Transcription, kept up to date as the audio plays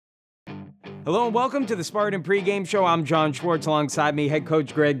Hello and welcome to the Spartan pregame show. I'm John Schwarz, alongside me, head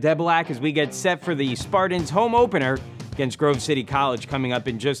coach Greg Debeljak, as we get set for the Spartans' home opener against Grove City College coming up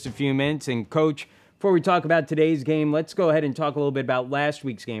in just a few minutes. And Coach, before we talk about today's game, let's go ahead and talk a little bit about last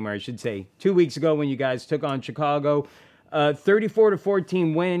week's game, or I should say 2 weeks ago when you guys took on Chicago.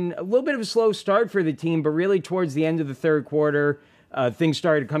 34-14 win. A little bit of a slow start for the team, but really towards the end of the third quarter, things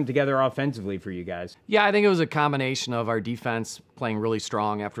started to come together offensively for you guys. Yeah, I think it was a combination of our defense playing really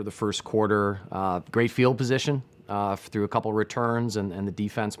strong after the first quarter, great field position through a couple returns, and the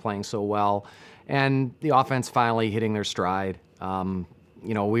defense playing so well, and the offense finally hitting their stride.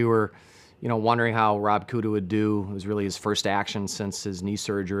 We were, wondering how Rob Kuda would do. It was really his first action since his knee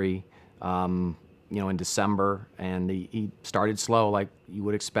surgery, in December, and he started slow like you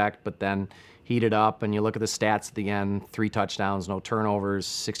would expect, but then heated up, and you look at the stats at the end: 3 touchdowns, no turnovers,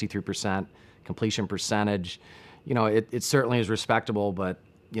 63% completion percentage. It certainly is respectable, but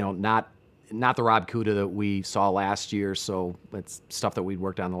not the Rob Kuda that we saw last year. So it's stuff that we'd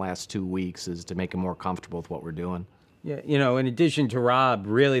worked on the last 2 weeks, is to make him more comfortable with what we're doing. Yeah, in addition to Rob,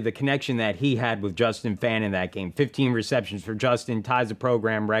 really the connection that he had with Justin Fan in that game. 15 receptions for Justin, ties a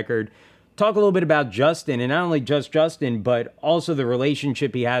program record. Talk a little bit about Justin, and not only just Justin, but also the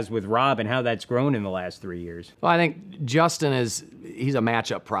relationship he has with Rob and how that's grown in the last 3 years. Well, I think Justin he's a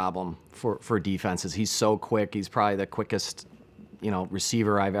matchup problem for defenses. He's so quick. He's probably the quickest,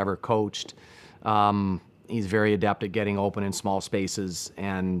 receiver I've ever coached. He's very adept at getting open in small spaces,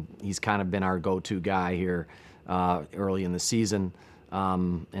 and he's kind of been our go-to guy here early in the season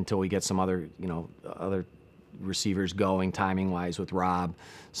until we get some other receivers going timing-wise with Rob.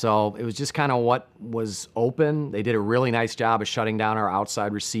 So it was just kind of what was open. They did a really nice job of shutting down our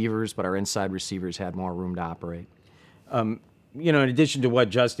outside receivers, but our inside receivers had more room to operate. In addition to what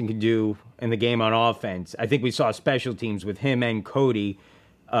Justin could do in the game on offense, I think we saw special teams with him and Cody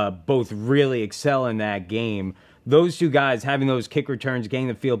both really excel in that game. Those two guys having those kick returns, getting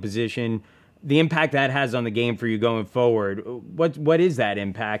the field position, the impact that has on the game for you going forward, what is that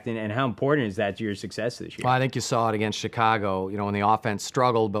impact, and how important is that to your success this year? Well, I think you saw it against Chicago, when the offense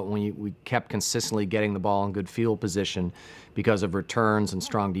struggled, but when we kept consistently getting the ball in good field position because of returns and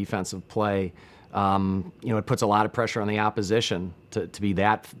strong defensive play, it puts a lot of pressure on the opposition to be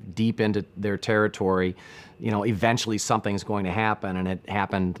that deep into their territory. Eventually something's going to happen, and it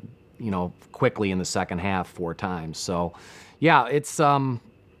happened, quickly in the second half 4 times. So, yeah,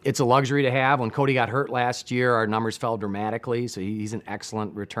 it's a luxury to have. When Cody got hurt last year, our numbers fell dramatically, so he's an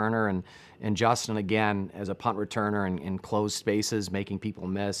excellent returner. And Justin, again, as a punt returner in closed spaces, making people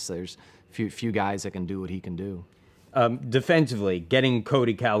miss, there's few guys that can do what he can do. Defensively, getting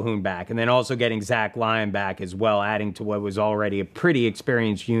Cody Calhoun back, and then also getting Zach Lyon back as well, adding to what was already a pretty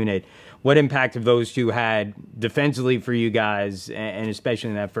experienced unit. What impact have those two had defensively for you guys, and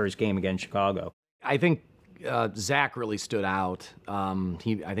especially in that first game against Chicago? I think Zach really stood out.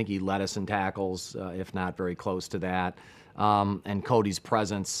 I think he led us in tackles, if not very close to that. And Cody's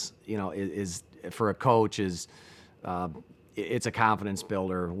presence, is for a coach it's a confidence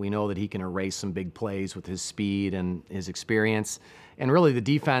builder. We know that he can erase some big plays with his speed and his experience. And really the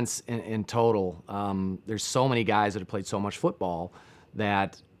defense in total, there's so many guys that have played so much football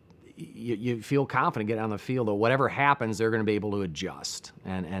that you feel confident getting on the field that whatever happens, they're going to be able to adjust.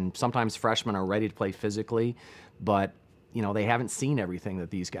 And sometimes freshmen are ready to play physically, but they haven't seen everything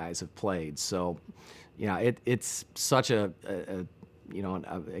that these guys have played. So, it's such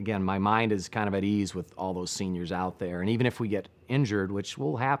again, my mind is kind of at ease with all those seniors out there. And even if we get injured, which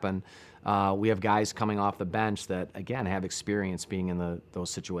will happen, we have guys coming off the bench that, again, have experience being in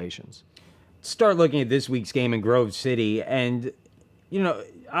those situations. Start looking at this week's game in Grove City, and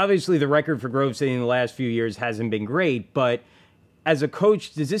obviously the record for Grove City in the last few years hasn't been great, but as a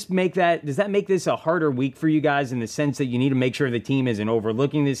coach, does that make this a harder week for you guys in the sense that you need to make sure the team isn't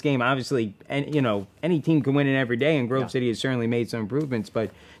overlooking this game? Obviously, and any team can win it every day, and Grove City has certainly made some improvements,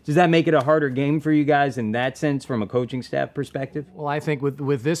 but does that make it a harder game for you guys in that sense from a coaching staff perspective? Well, I think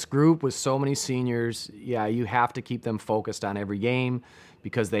with this group, with so many seniors, you have to keep them focused on every game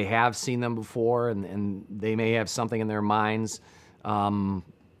because they have seen them before, and they may have something in their minds, and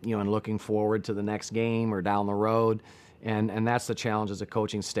looking forward to the next game or down the road. And that's the challenge as a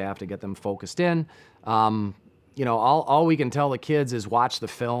coaching staff, to get them focused in. All we can tell the kids is watch the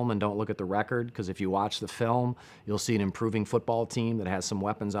film and don't look at the record, because if you watch the film, you'll see an improving football team that has some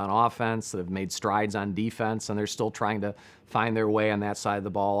weapons on offense, that have made strides on defense, and they're still trying to find their way on that side of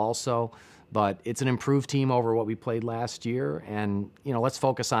the ball also. But it's an improved team over what we played last year, and let's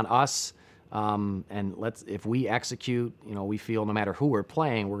focus on us. And if we execute, we feel no matter who we're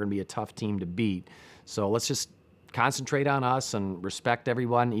playing, we're going to be a tough team to beat. So let's just concentrate on us and respect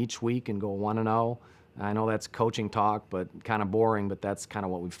everyone each week and go 1-0. I know that's coaching talk, but kind of boring, but that's kind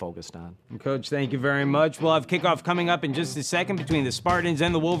of what we've focused on. Coach, thank you very much. We'll have kickoff coming up in just a second between the Spartans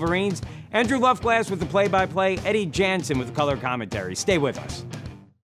and the Wolverines. Andrew Luftglass with the play-by-play, Eddie Jansen with color commentary. Stay with us.